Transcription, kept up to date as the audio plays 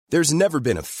There's never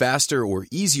been a faster or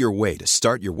easier way to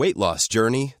start your weight loss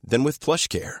journey than with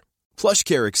PlushCare.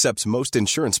 PlushCare accepts most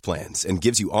insurance plans and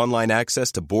gives you online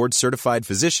access to board-certified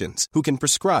physicians who can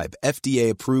prescribe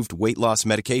FDA-approved weight loss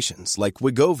medications like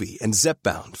Wegovy and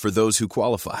Zepbound for those who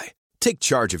qualify. Take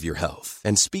charge of your health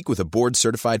and speak with a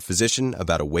board-certified physician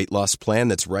about a weight loss plan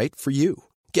that's right for you.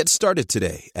 Get started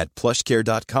today at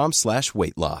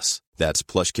plushcare.com/weight loss. That's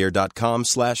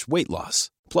plushcare.com/weight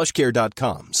loss.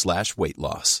 plushcare.com/weight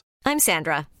loss. I'm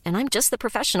Sandra, and I'm just the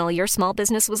professional your small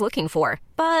business was looking for.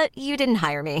 But you didn't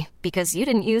hire me because you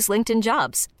didn't use LinkedIn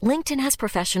Jobs. LinkedIn has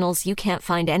professionals you can't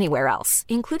find anywhere else,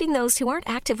 including those who aren't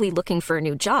actively looking for a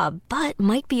new job, but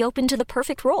might be open to the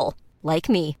perfect role, like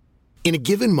me. In a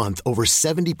given month, over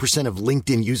 70% of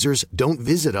LinkedIn users don't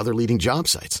visit other leading job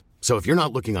sites. So if you're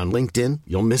not looking on LinkedIn,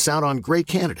 you'll miss out on great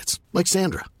candidates like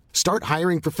Sandra. Start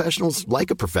hiring professionals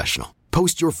like a professional.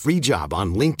 Post your free job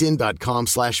on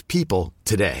linkedin.com/people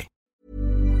today.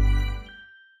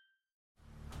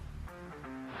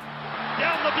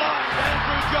 Down the blind,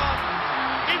 Andrew John.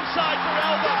 Inside for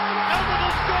Albert. Albert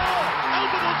will score.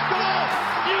 Albert will score.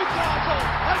 Newcastle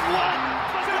have won.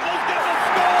 Fiddler's going to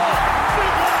score.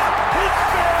 Fiddler. It's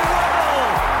farewell.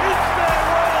 It's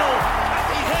farewell.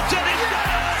 And he hits it. He's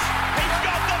got it. He's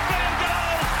got the field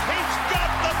goal. He's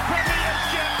got the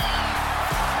premiership.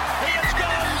 He has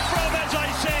gone from, as I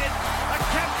said, a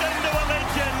captain to a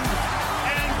legend,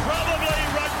 and probably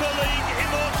rugby league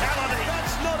immortality.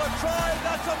 That's not a try.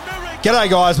 That's a miracle. G'day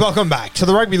guys, welcome back to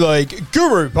the Rugby League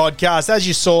Guru podcast. As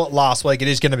you saw last week, it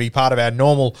is going to be part of our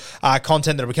normal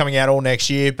content that will be coming out all next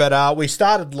year. But we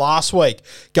started last week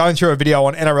going through a video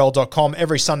on NRL.com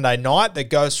every Sunday night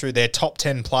that goes through their top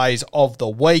 10 plays of the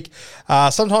week.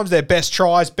 Sometimes their best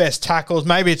tries, best tackles.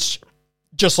 Maybe it's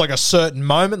just like a certain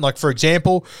moment, like for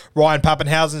example, Ryan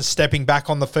Pappenhausen stepping back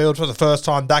on the field for the first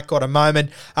time, that got a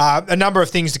moment. A number of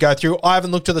things to go through. I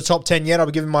haven't looked at the top 10 yet. I'll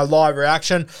be giving my live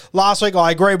reaction. Last week,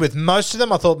 I agreed with most of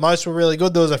them. I thought most were really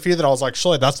good. There was a few that I was like,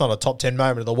 surely that's not a top 10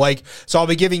 moment of the week. So I'll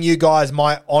be giving you guys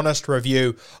my honest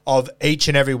review of each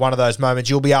and every one of those moments.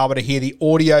 You'll be able to hear the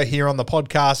audio here on the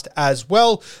podcast as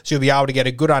well, so you'll be able to get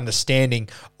a good understanding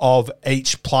of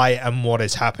each play and what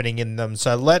is happening in them.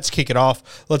 So let's kick it off.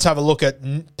 Let's have a look at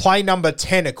play number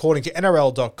 10 according to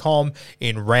NRL.com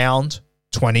in round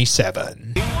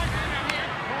 27. Here's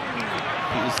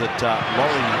that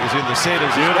Laurie is in the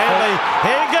centres. Here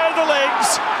go the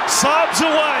legs. Saab's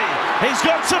away. He's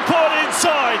got support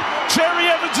inside. Cherry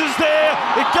Evans is there.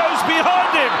 It goes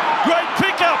behind him. Great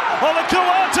pickup on the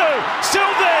Kawatu.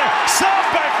 Still there.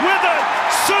 Saab back with it.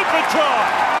 Super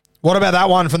try. What about that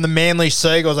one from the Manly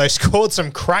Seagulls? They scored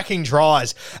some cracking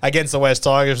tries against the West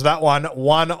Tigers. That one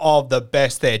of the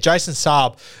best there. Jason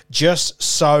Saab, just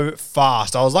so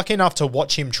fast. I was lucky enough to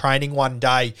watch him training one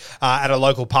day at a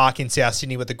local park in South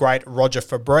Sydney with the great Roger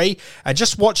Fabry, and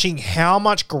just watching how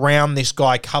much ground this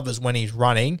guy covers when he's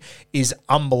running is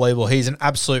unbelievable. He's an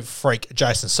absolute freak,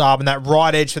 Jason Saab. And that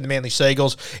right edge for the Manly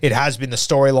Seagulls, it has been the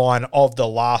storyline of the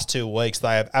last 2 weeks.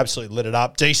 They have absolutely lit it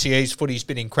up. DCE's footy's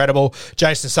been incredible.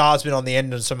 Jason Saab has been on the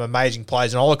end of some amazing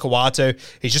plays. And Ola Kawatu,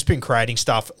 he's just been creating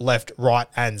stuff left, right,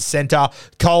 and centre.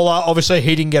 Kola, obviously,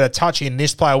 he didn't get a touch in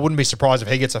this play. I wouldn't be surprised if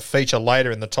he gets a feature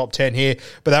later in the top 10 here.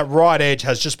 But that right edge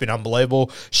has just been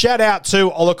unbelievable. Shout out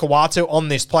to Ola Kawatu on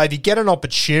this play. If you get an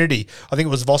opportunity, I think it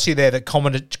was Vossi there that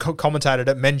commentated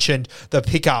it, mentioned the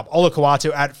pickup. Ola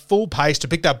Kawatu at full pace to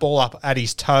pick that ball up at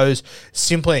his toes.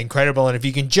 Simply incredible. And if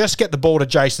you can just get the ball to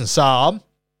Jason Saab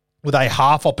with a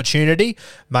half opportunity,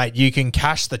 mate, you can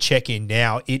cash the check in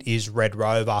now. It is Red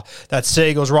Rover. That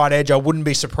Seagulls right edge, I wouldn't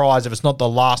be surprised if it's not the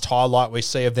last highlight we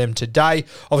see of them today.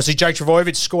 Obviously, Jake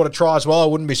Trbojevic scored a try as well. I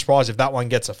wouldn't be surprised if that one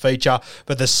gets a feature.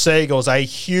 But the Seagulls, a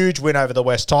huge win over the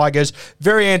West Tigers.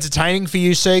 Very entertaining for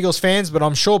you Seagulls fans, but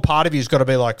I'm sure part of you's got to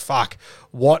be like, fuck,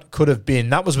 what could have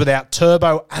been? That was without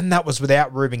Turbo, and that was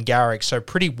without Ruben Garrick. So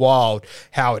pretty wild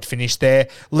how it finished there.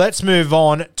 Let's move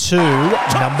on to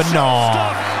number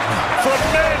 9. From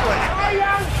Manly.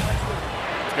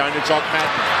 It's going to Jock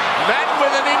Madden. Madden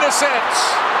with an intercept.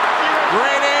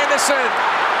 Grant Anderson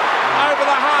over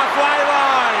the halfway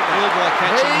line.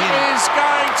 He is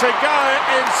going to go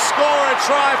and score a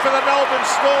try for the Melbourne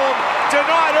Storm.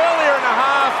 Denied earlier in the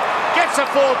half. Gets a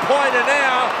 4-pointer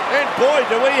now. And boy,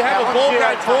 do we have a ball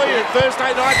game for you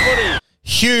Thursday night footy.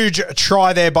 Huge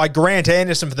try there by Grant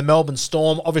Anderson for the Melbourne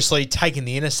Storm, obviously taking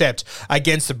the intercept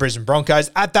against the Brisbane Broncos.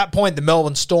 At that point, the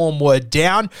Melbourne Storm were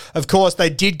down. Of course,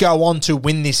 they did go on to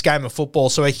win this game of football,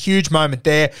 so a huge moment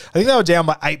there. I think they were down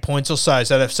by 8 points or so.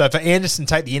 So for Anderson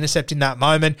to take the intercept in that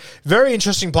moment, very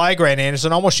interesting play, Grant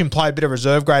Anderson. I watched him play a bit of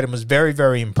reserve grade and was very,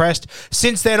 very impressed.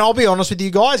 Since then, I'll be honest with you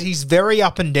guys, he's very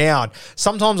up and down.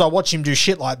 Sometimes I watch him do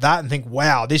shit like that and think,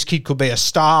 wow, this kid could be a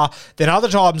star. Then other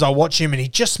times I watch him and he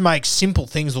just makes simple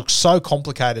things look so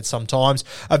complicated sometimes.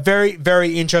 A very,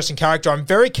 very interesting character. I'm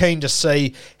very keen to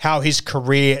see how his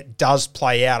career does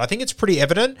play out. I think it's pretty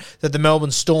evident that the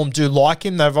Melbourne Storm do like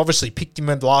him. They've obviously picked him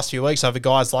in the last few weeks over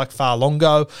guys like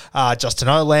Farlongo, Justin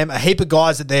Olam, a heap of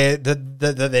guys that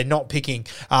they're not picking,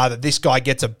 that this guy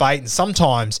gets a bait, and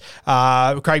sometimes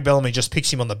Craig Bellamy just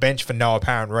picks him on the bench for no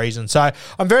apparent reason. So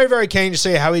I'm very, very keen to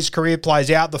see how his career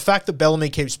plays out. The fact that Bellamy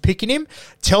keeps picking him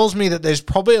tells me that there's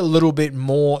probably a little bit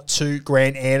more to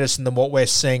Grant Anderson than what we're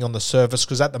seeing on the surface,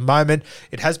 because at the moment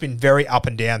it has been very up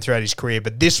and down throughout his career.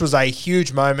 But this was a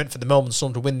huge moment for the Melbourne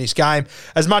Storm to win this game.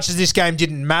 As much as this game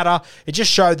didn't matter, it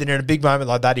just showed that in a big moment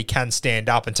like that he can stand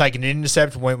up, and taking an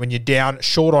intercept when you're down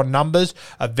short on numbers,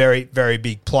 a very, very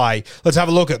big play. Let's have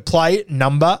a look at play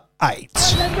number 8.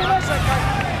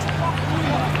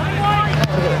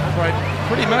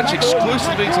 Pretty much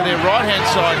exclusively to their right-hand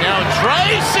side now, and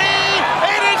Tracy!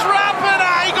 It is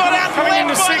Rapana! He got out coming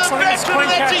into six. That's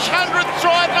his 100th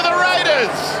try for the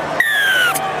Raiders.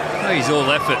 Oh, he's all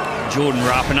effort, Jordan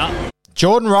Rapana.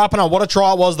 Jordan Rapana, what a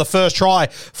try it was, the first try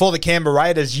for the Canberra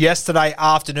Raiders yesterday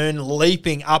afternoon,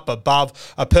 leaping up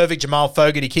above a perfect Jamal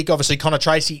Fogarty kick. Obviously, Connor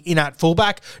Tracy in at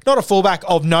fullback. Not a fullback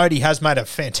of note. He has made a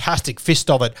fantastic fist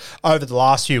of it over the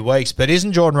last few weeks, but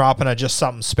isn't Jordan Rapana just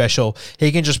something special?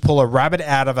 He can just pull a rabbit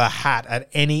out of a hat at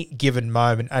any given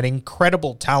moment. An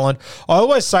incredible talent. I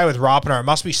always say with Rapana, it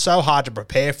must be so hard to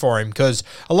prepare for him, because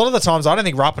a lot of the times I don't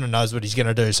think Rapana knows what he's going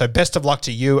to do. So best of luck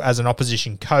to you as an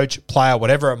opposition coach, player,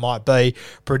 whatever it might be,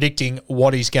 predicting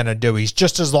what he's going to do. He's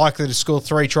just as likely to score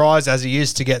 3 tries as he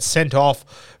is to get sent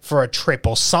off for a trip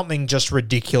or something just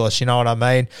ridiculous, you know what I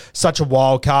mean? Such a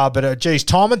wild card, but geez,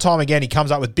 time and time again, he comes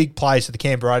up with big plays for the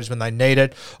Canberra Raiders when they need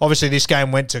it. Obviously, this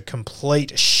game went to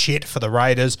complete shit for the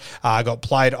Raiders. Got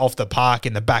played off the park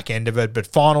in the back end of it, but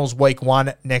finals week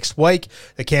 1 next week.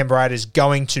 The Canberra Raiders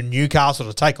going to Newcastle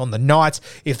to take on the Knights.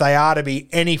 If they are to be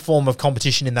any form of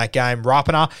competition in that game,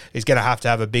 Rapana is going to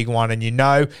have a big one, and you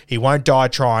know he won't die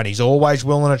trying. He's always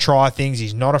willing to try things.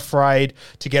 He's not afraid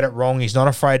to get it wrong. He's not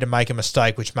afraid to make a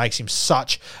mistake, which makes him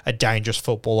such a dangerous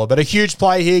footballer. But a huge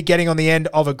play here, getting on the end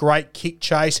of a great kick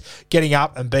chase, getting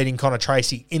up and beating Connor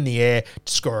Tracy in the air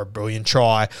to score a brilliant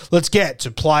try. Let's get to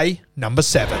play number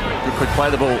 7. Good quick play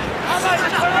the ball. Keary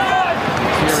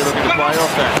looking to play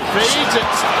off that. Feeds it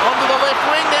onto the left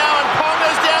wing now, and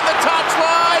Ponga's down the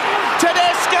touchline.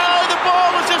 Tedesco, the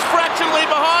ball was just fractionally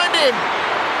behind him.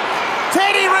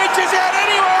 Teddy reaches out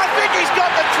anywhere. I think he's got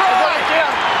the try.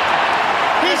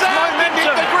 His arm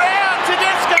hit the ground.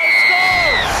 Tedesco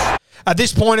scores. At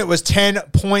this point, it was 10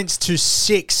 points to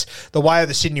 6, the way of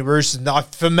the Sydney Roosters.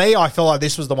 For me, I feel like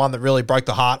this was the one that really broke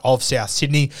the heart of South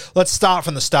Sydney. Let's start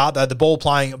from the start, though. The ball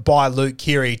playing by Luke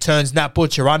Keary turns Nat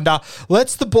Butcher under,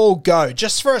 lets the ball go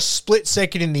just for a split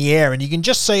second in the air, and you can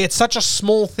just see it's such a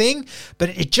small thing, but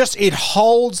it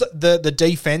holds the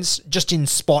defense just in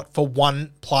spot for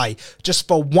one play. Just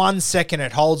for 1 second,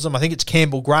 it holds them. I think it's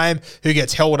Campbell Graham who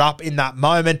gets held up in that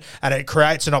moment, and it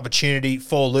creates an opportunity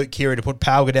for Luke Keary to put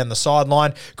Pauga down the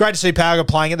sideline. Great to see Pauga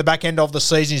playing at the back end of the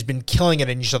season. He's been killing it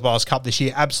in New South Wales Cup this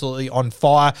year, absolutely on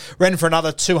fire. Ran for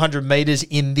another 200 metres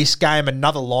in this game,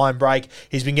 another line break.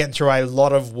 He's been getting through a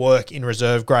lot of work in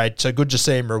reserve grade, so good to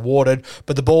see him rewarded.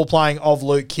 But the ball playing of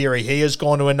Luke Keary, he has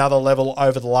gone to another level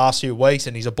over the last few weeks,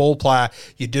 and he's a ball player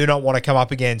you do not want to come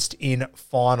up against in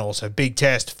finals. So big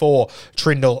test for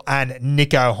Trindle and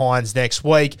Nico Hines next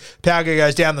week. Pauga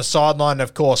goes down the sideline,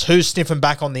 of course. Who's sniffing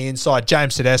back on the inside?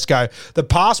 James Tedesco. The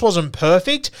pass wasn't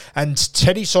perfect, and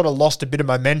Teddy sort of lost a bit of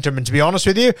momentum, and to be honest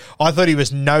with you, I thought he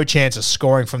was no chance of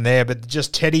scoring from there, but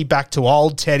just Teddy back to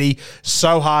old Teddy,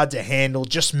 so hard to handle,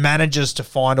 just manages to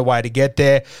find a way to get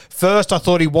there. First, I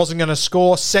thought he wasn't going to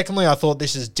score. Secondly, I thought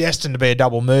this is destined to be a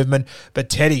double movement, but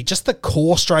Teddy, just the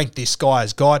core strength this guy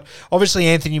has got. Obviously,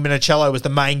 Anthony Minicello was the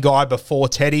main guy before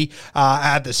Teddy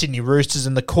at the Sydney Roosters,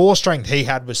 and the core strength he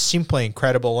had was simply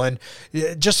incredible, and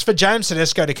just for James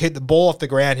Tedesco to keep the ball off the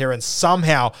ground here and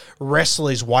somehow wrestle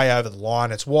his way over the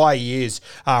line. It's why he is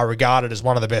regarded as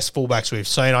one of the best fullbacks we've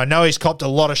seen. I know he's copped a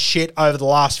lot of shit over the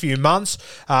last few months,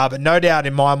 but no doubt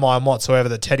in my mind whatsoever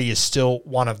that Teddy is still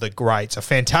one of the greats. A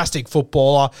fantastic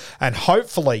footballer, and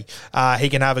hopefully he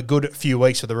can have a good few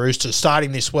weeks for the Roosters.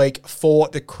 Starting this week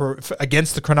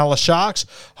against the Cronulla Sharks,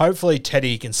 hopefully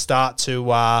Teddy can start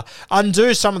to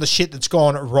undo some of the shit that's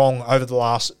gone wrong over the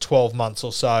last 12 months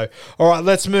or so. All right,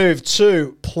 let's move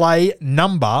to play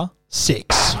number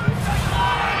 6.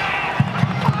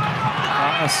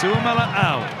 Suamala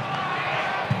out.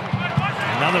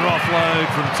 Another offload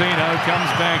from Tino, comes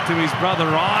back to his brother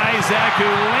Isaac, who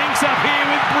links up here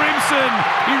with Brimson.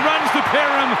 He runs to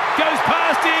Perham, goes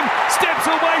past him, steps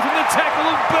away from the tackle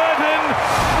of Burton.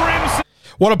 Brimson.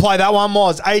 What a play that one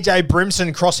was. AJ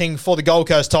Brimson crossing for the Gold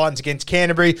Coast Titans against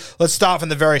Canterbury. Let's start from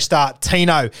the very start.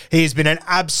 Tino, he has been an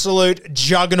absolute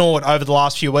juggernaut over the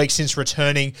last few weeks since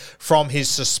returning from his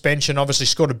suspension. Obviously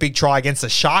scored a big try against the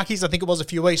Sharkies, I think it was a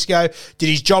few weeks ago. Did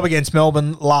his job against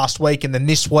Melbourne last week, and then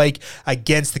this week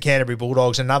against the Canterbury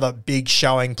Bulldogs. Another big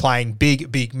showing, playing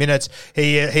big minutes.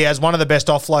 He has one of the best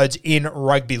offloads in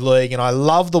rugby league, and I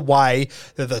love the way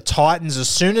that the Titans, as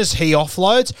soon as he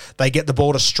offloads, they get the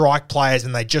ball to strike players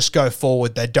and they just go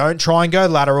forward. They don't try and go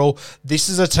lateral. This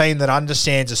is a team that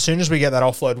understands as soon as we get that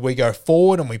offload, we go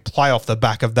forward and we play off the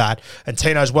back of that. And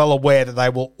Tino's well aware that they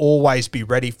will always be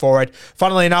ready for it.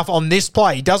 Funnily enough, on this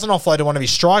play, he doesn't offload to one of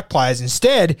his strike players.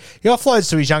 Instead, he offloads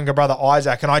to his younger brother,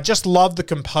 Isaac. And I just love the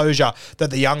composure that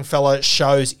the young fella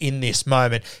shows in this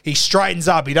moment. He straightens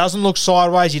up. He doesn't look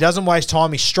sideways. He doesn't waste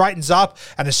time. He straightens up.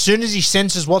 And as soon as he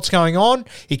senses what's going on,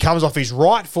 he comes off his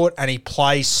right foot and he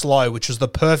plays slow, which was the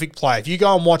perfect play. If you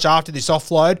go and watch after this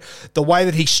offload, the way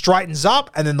that he straightens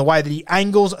up and then the way that he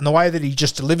angles and the way that he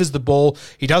just delivers the ball,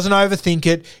 he doesn't overthink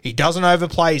it. He doesn't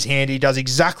overplay his hand. He does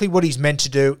exactly what he's meant to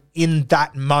do in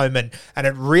that moment. And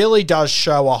it really does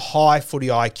show a high footy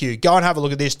IQ. Go and have a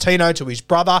look at this. Tino to his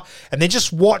brother, and then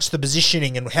just watch the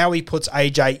positioning and how he puts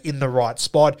AJ in the right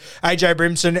spot. AJ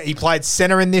Brimson, he played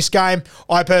centre in this game.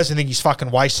 I personally think he's fucking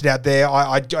wasted out there.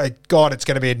 God, it's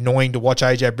going to be annoying to watch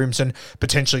AJ Brimson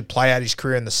potentially play out his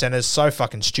career in the centres. So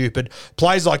fucking stupid.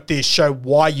 Plays like this show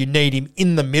why you need him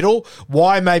in the middle,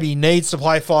 why maybe he needs to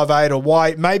play 5'8", or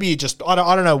why maybe you just, I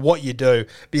don't know what you do,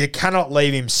 but you cannot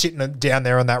leave him sitting down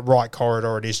there on that right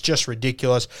corridor. It is just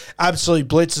ridiculous. Absolutely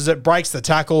blitzes it, breaks the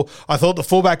tackle. I thought the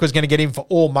fullback was going to get him for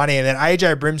all money, and then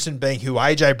AJ Brimson, being who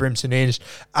AJ Brimson is,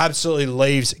 absolutely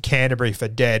leaves Canterbury for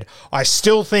dead. I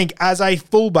still think as a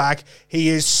fullback, he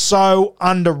is so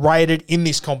underrated in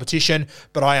this competition,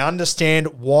 but I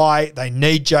understand why they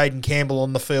need Jaden Campbell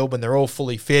on the field when they're all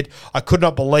fully fit. I could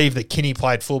not believe that Kinney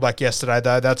played fullback yesterday,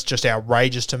 though. That's just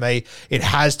outrageous to me. It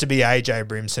has to be AJ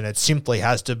Brimson. It simply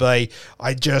has to be.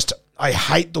 I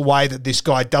hate the way that this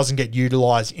guy doesn't get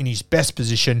utilised in his best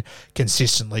position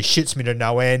consistently. Shits me to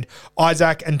no end.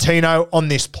 Isaac and Tino on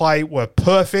this play were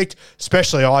perfect,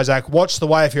 especially Isaac. Watch the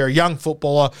way, if you're a young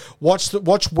footballer, watch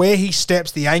where he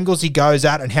steps, the angles he goes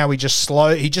at, and how he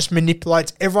just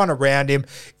manipulates everyone around him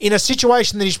in a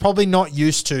situation that he's probably not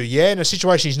used to. Yeah, in a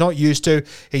situation he's not used to,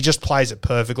 he just plays it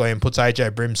perfectly and puts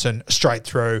AJ Brimson straight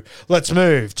through. Let's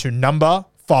move to number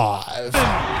 5. Cole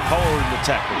in the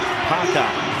tackle. Parker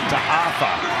to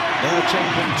Arthur. Now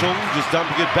Champong just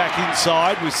dumping it back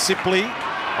inside with Sipley.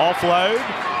 Offload.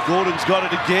 Gordon's got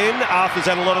it again. Arthur's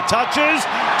had a lot of touches.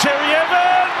 Cherry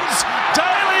Evans!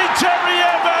 Daly Cherry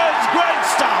Evans! Great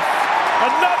stuff!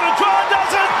 Another try,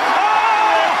 does it?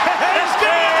 Oh! It's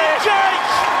given to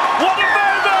Jake! What a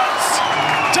moment!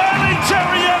 Daly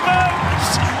Cherry Evans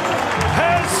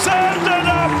has served it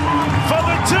up for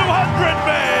the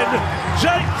 200-man.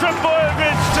 Jake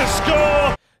Trbojevic to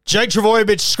score. Jake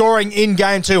Trbojevic scoring in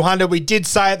game 200. We did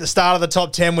say at the start of the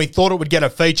top 10 we thought it would get a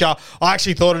feature. I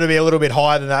actually thought it would be a little bit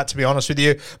higher than that, to be honest with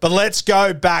you. But let's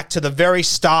go back to the very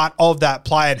start of that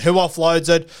play and who offloads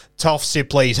it. Toff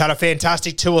Sipley. He's had a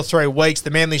fantastic 2 or 3 weeks. The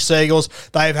Manly Seagulls,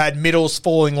 they've had middles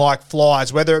falling like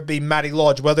flies, whether it be Matty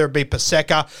Lodge, whether it be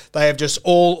Paseka. They have just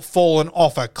all fallen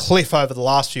off a cliff over the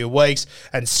last few weeks,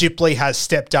 and Sipley has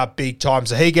stepped up big time.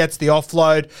 So he gets the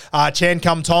offload. Chan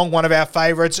Kum Tong, one of our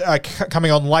favourites,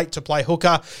 coming on late to play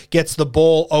hooker, gets the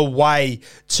ball away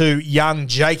to young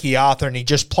Jakey Arthur, and he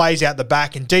just plays out the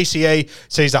back, and DCE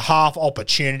sees a half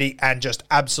opportunity and just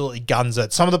absolutely guns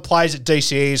it. Some of the plays that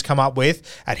DCE has come up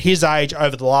with at his his age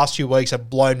over the last few weeks have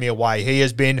blown me away. He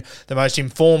has been the most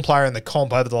informed player in the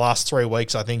comp over the last 3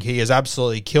 weeks. I think he has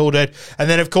absolutely killed it. And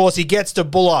then, of course, he gets to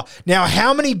Buller. Now,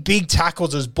 how many big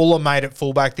tackles has Buller made at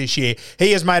fullback this year?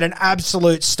 He has made an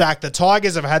absolute stack. The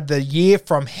Tigers have had the year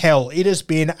from hell. It has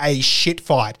been a shit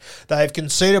fight. They've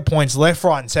conceded points left,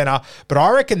 right, and centre. But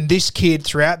I reckon this kid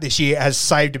throughout this year has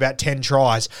saved about 10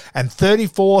 tries. And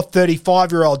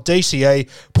 35-year-old DCE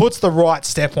puts the right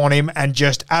step on him and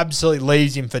just absolutely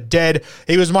leaves him for dead.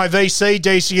 He was my VC,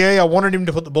 DCE. I wanted him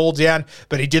to put the ball down,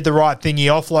 but he did the right thing. He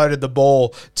offloaded the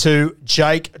ball to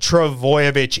Jake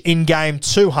Trbojevic in game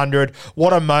 200.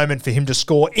 What a moment for him to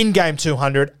score in game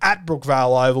 200 at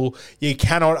Brookvale Oval. You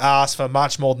cannot ask for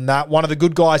much more than that. One of the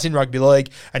good guys in rugby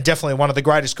league and definitely one of the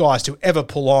greatest guys to ever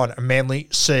pull on a Manly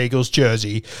Sea Eagles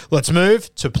jersey. Let's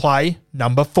move to play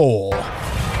number 4.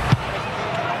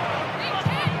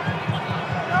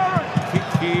 Kick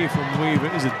here from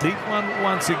Weaver is a deep one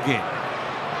once again.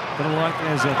 But I like,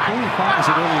 as Paul Parker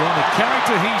said earlier on, the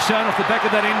character he's shown off the back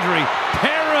of that injury.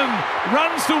 Perham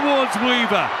runs towards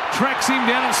Weaver, tracks him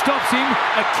down and stops him.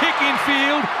 A kick in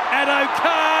field,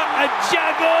 Addo-Carr, a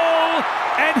juggle,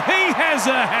 and he has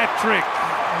a hat-trick.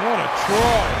 What a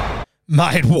try.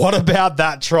 Mate, what about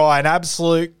that try? An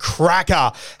absolute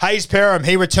cracker. Hayes Perham,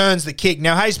 he returns the kick.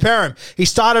 Now, Hayes Perham, he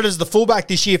started as the fullback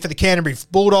this year for the Canterbury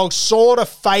Bulldogs, sort of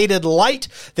faded late,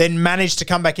 then managed to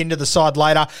come back into the side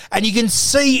later. And you can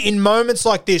see in moments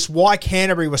like this why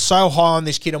Canterbury were so high on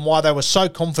this kid and why they were so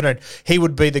confident he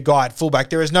would be the guy at fullback.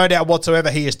 There is no doubt whatsoever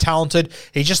he is talented.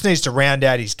 He just needs to round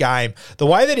out his game. The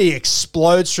way that he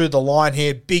explodes through the line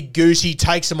here, Big Goosey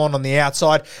takes him on the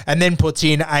outside and then puts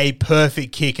in a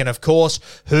perfect kick. And of course,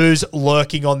 who's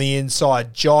lurking on the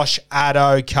inside? Josh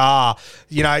Addo-Carr.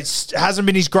 You know, it hasn't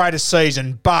been his greatest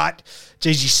season, but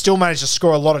geez, he still managed to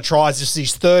score a lot of tries. This is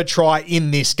his third try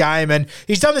in this game, and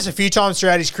he's done this a few times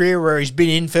throughout his career where he's been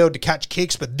infield to catch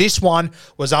kicks, but this one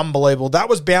was unbelievable. That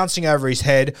was bouncing over his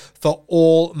head for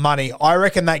all money. I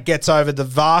reckon that gets over the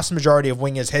vast majority of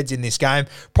wingers' heads in this game,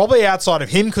 probably outside of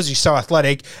him because he's so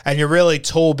athletic, and your really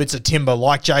tall bits of timber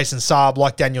like Jason Saab,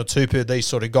 like Daniel Tupou, these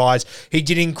sort of guys. He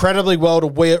did incredibly well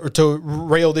to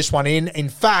reel this one in. In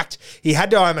fact, he had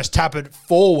to almost tap it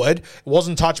forward. It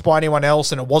wasn't touched by anyone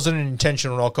else, and it wasn't an intentional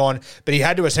knock on, but he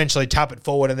had to essentially tap it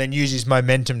forward and then use his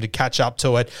momentum to catch up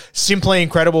to it. Simply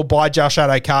incredible by Josh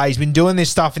Addo-Carr. He's been doing this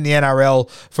stuff in the NRL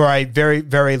for a very,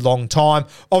 very long time.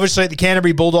 Obviously at the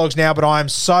Canterbury Bulldogs now, but I am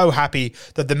so happy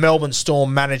that the Melbourne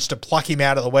Storm managed to pluck him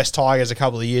out of the West Tigers a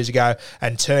couple of years ago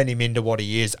and turn him into what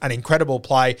he is. An incredible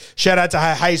play. Shout out to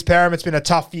Hayes Perham. It's been a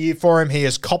tough year for him. He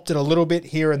has copped it a little bit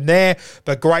here and there,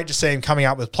 but great to see him coming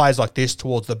up with plays like this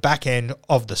towards the back end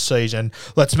of the season.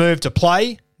 Let's move to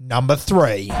play number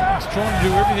 3. He's trying to do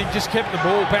everything, just kept the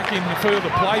ball back in the field of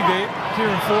play there.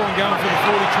 Kieran Foran going for the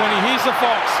 40-20. Here's the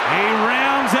Fox. He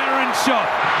rounds Aaron Schott.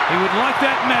 He would like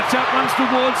that matchup. Runs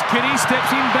towards Kenny, steps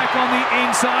in back on the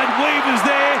inside. Weaver's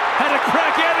there, had a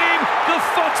crack at him. The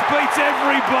Fox beats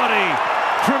everybody.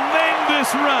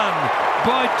 Tremendous run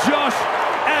by Josh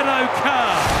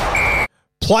Addo-Carr.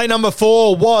 Play number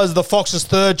 4 was the Fox's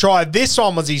third try. This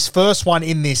one was his first one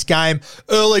in this game.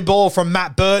 Early ball from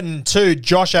Matt Burton to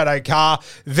Josh Addo-Carr.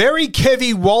 Very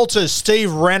Kevy Walters, Steve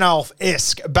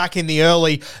Renouf-esque back in the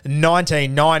early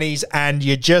 1990s. And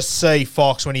you just see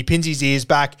Fox, when he pins his ears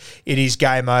back, it is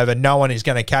game over. No one is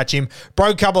going to catch him.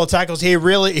 Broke a couple of tackles here.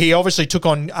 Really, he obviously took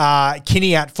on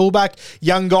Kinney at fullback.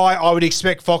 Young guy, I would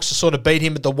expect Fox to sort of beat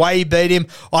him, but the way he beat him,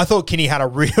 I thought Kinney had a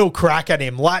real crack at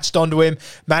him. Latched onto him,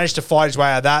 managed to fight his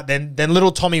way out of that. Then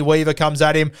little Tommy Weaver comes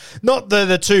at him. Not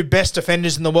the two best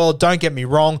defenders in the world, don't get me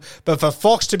wrong, but for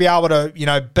Fox to be able to,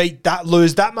 beat that,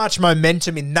 lose that much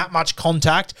momentum in that much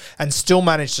contact and still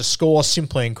manage to score,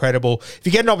 simply incredible. If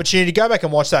you get an opportunity, go back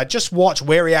and watch that. Just watch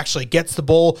where he actually gets the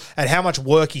ball and how much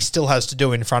work he still has to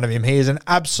do in front of him. He is an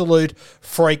absolute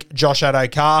freak, Josh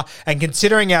Addo-Carr. And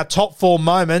considering our top 4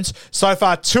 moments, so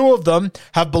far 2 of them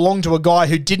have belonged to a guy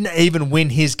who didn't even win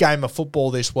his game of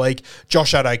football this week.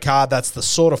 Josh Addo-Carr, that's the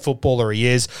sort of footballer he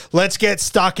is. Let's get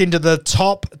stuck into the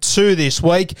top 2 this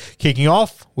week, kicking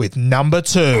off with number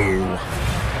 2.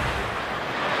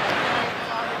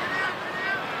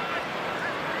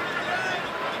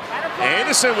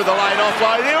 Anderson with a late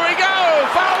offload. Here we go.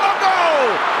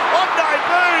 Faulongo. On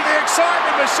debut. The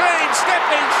excitement machine.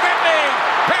 Stepping.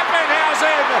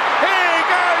 Pappenhausen. Here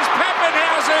goes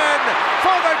Pappenhausen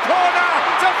for the corner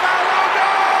to Faulongo.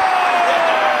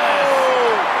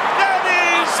 That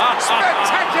is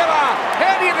spectacular.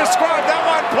 How do you describe that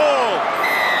one, Paul?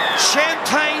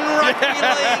 Champagne rugby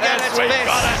league at its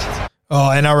best. Oh,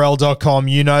 NRL.com,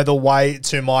 you know the way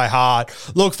to my heart.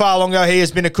 Look, Fa'alogo, he has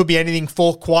been a could be anything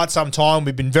for quite some time.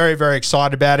 We've been very, very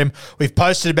excited about him. We've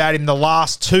posted about him the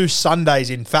last 2 Sundays,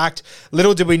 in fact.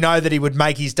 Little did we know that he would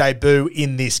make his debut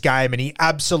in this game, and he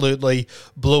absolutely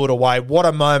blew it away. What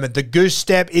a moment. The goose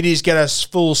step, it is going to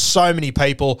fool so many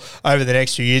people over the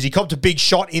next few years. He copped a big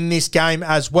shot in this game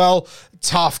as well.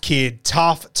 Tough kid.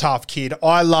 Tough kid.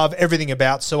 I love everything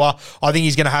about Sua. I think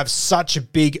he's going to have such a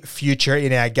big future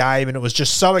in our game, and it was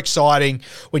just so exciting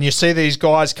when you see these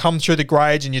guys come through the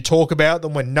grades and you talk about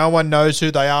them when no one knows who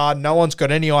they are, no one's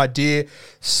got any idea.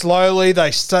 Slowly,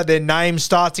 their names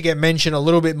start to get mentioned a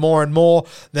little bit more and more.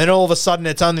 Then all of a sudden,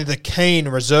 it's only the keen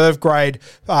reserve grade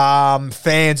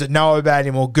fans that know about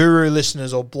him, or guru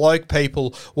listeners, or bloke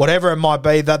people, whatever it might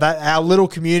be. That our little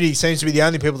community seems to be the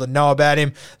only people that know about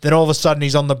him. Then all of a sudden,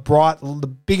 he's on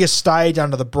the biggest stage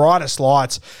under the brightest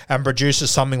lights and produces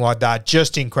something like that.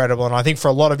 Just incredible. And I think for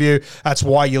a lot of you, that's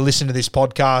why you listen to this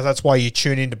podcast. That's why you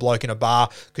tune into Bloke in a Bar,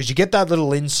 because you get that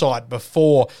little insight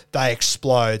before they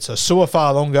explode. So Sua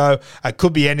Fa'alogo, it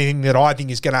could be anything that I think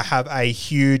is going to have a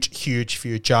huge, huge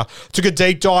future. Took a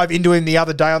deep dive into him the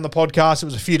other day on the podcast. It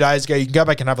was a few days ago. You can go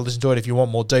back and have a listen to it if you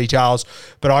want more details.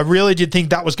 But I really did think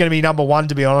that was going to be number one,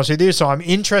 to be honest with you. So I'm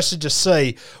interested to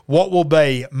see what will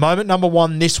be moment number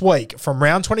one this week from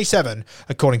round 27,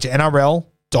 according to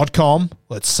NRL.com.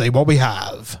 Let's see what we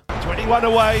have. 21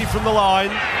 away from the line.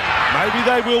 Maybe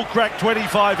they will crack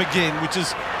 25 again, which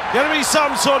is going to be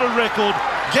some sort of record.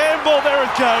 Gamble, there it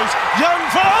goes. Young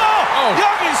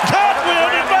Young is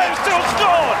cartwheeled and may have still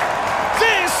scored.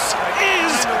 This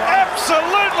is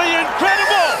absolutely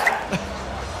incredible.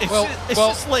 It's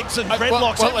just legs and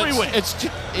dreadlocks everywhere.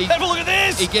 Have a look at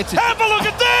this. Have a look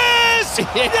at this.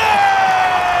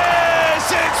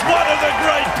 Yes! It's one of the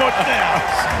great put-downs.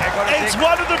 It's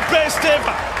one of the best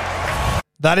ever.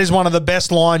 That is one of the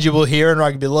best lines you will hear in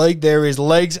rugby league. There is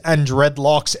legs and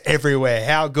dreadlocks everywhere.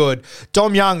 How good.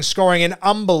 Dom Young scoring an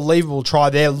unbelievable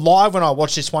try there. Live when I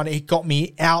watched this one, it got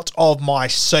me out of my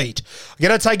seat. I'm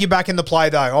going to take you back in the play,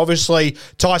 though. Obviously,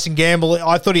 Tyson Gamble,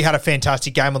 I thought he had a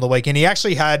fantastic game on the weekend. He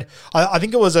actually had, I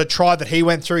think it was a try that he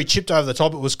went through. He chipped over the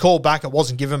top. It was called back. It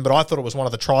wasn't given, but I thought it was one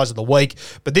of the tries of the week.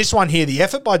 But this one here, the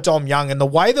effort by Dom Young and the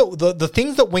way that the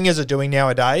things that wingers are doing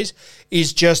nowadays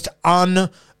is just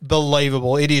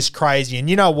unbelievable. It is crazy. And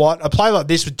you know what? A play like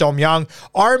this with Dom Young,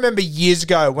 I remember years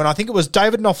ago when I think it was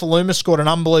David Nofaluma scored an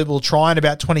unbelievable try in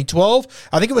about 2012.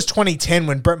 I think it was 2010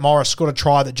 when Brett Morris scored a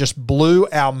try that just blew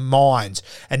our minds.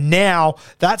 And now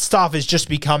that stuff is just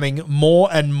becoming more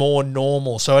and more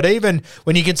normal. So it even,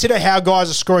 when you consider how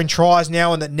guys are scoring tries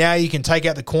now and that now you can take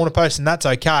out the corner post and that's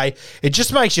okay, it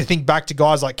just makes you think back to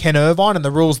guys like Ken Irvine and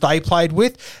the rules they played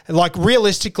with. Like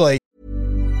realistically,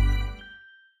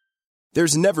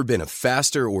 There's never been a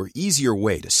faster or easier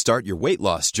way to start your weight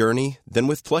loss journey than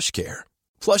with PlushCare.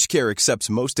 PlushCare accepts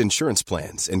most insurance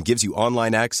plans and gives you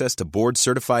online access to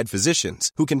board-certified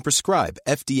physicians who can prescribe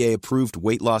FDA-approved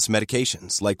weight loss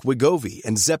medications like Wegovy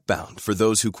and Zepbound for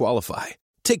those who qualify.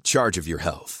 Take charge of your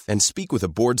health and speak with a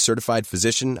board-certified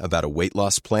physician about a weight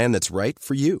loss plan that's right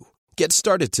for you. Get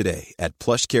started today at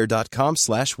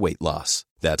plushcare.com/weight-loss.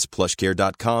 That's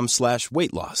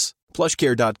plushcare.com/weight-loss.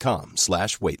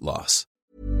 plushcare.com/weight-loss.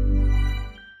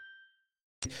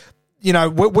 You know,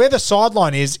 where the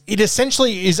sideline is, it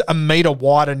essentially is a metre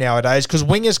wider nowadays because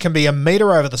wingers can be a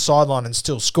metre over the sideline and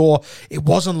still score. It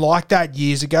wasn't like that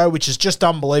years ago, which is just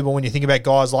unbelievable when you think about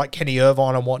guys like Kenny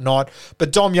Irvine and whatnot.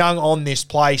 But Dom Young on this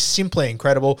play, simply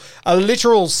incredible. A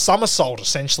literal somersault,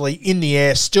 essentially, in the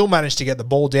air, still managed to get the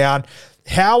ball down.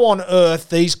 How on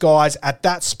earth these guys at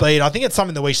that speed, I think it's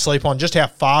something that we sleep on, just how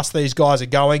fast these guys are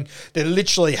going. They're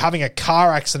literally having a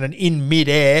car accident in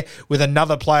midair with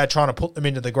another player trying to put them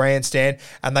into the grandstand,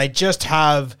 and they just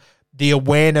have the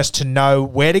awareness to know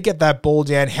where to get that ball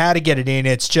down, how to get it in.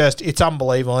 It's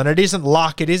unbelievable. And it isn't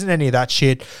luck. It isn't any of that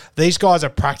shit. These guys are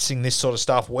practicing this sort of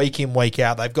stuff week in, week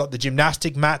out. They've got the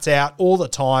gymnastic mats out all the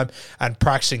time and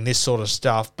practicing this sort of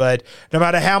stuff. But no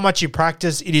matter how much you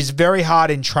practice, it is very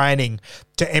hard in training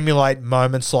to emulate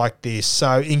moments like this.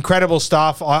 So incredible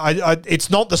stuff.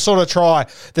 It's not the sort of try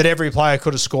that every player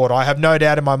could have scored. I have no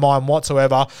doubt in my mind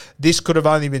whatsoever this could have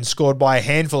only been scored by a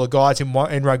handful of guys in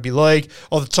rugby league.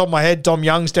 Off the top of my head, Dom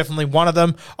Young's definitely one of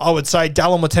them. I would say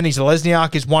Dallin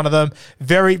Watene-Zelezniak is one of them.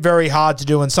 Very, very hard to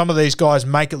do, and some of these guys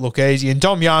make it look easy. And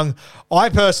Dom Young, I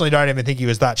personally don't even think he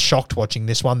was that shocked watching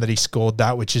this one that he scored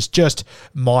that, which is just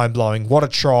mind-blowing. What a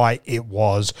try it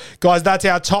was. Guys, that's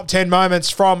our top 10 moments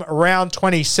from round 20.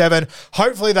 27.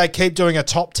 Hopefully they keep doing a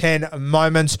top 10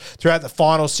 moments throughout the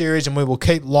final series, and we will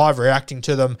keep live reacting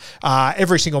to them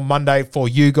every single Monday for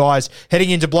you guys. Heading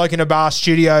into Bloke in a Bar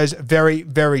Studios very,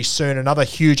 very soon. Another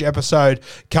huge episode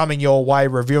coming your way,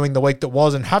 reviewing the week that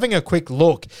was and having a quick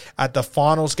look at the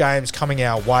finals games coming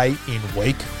our way in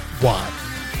week 1.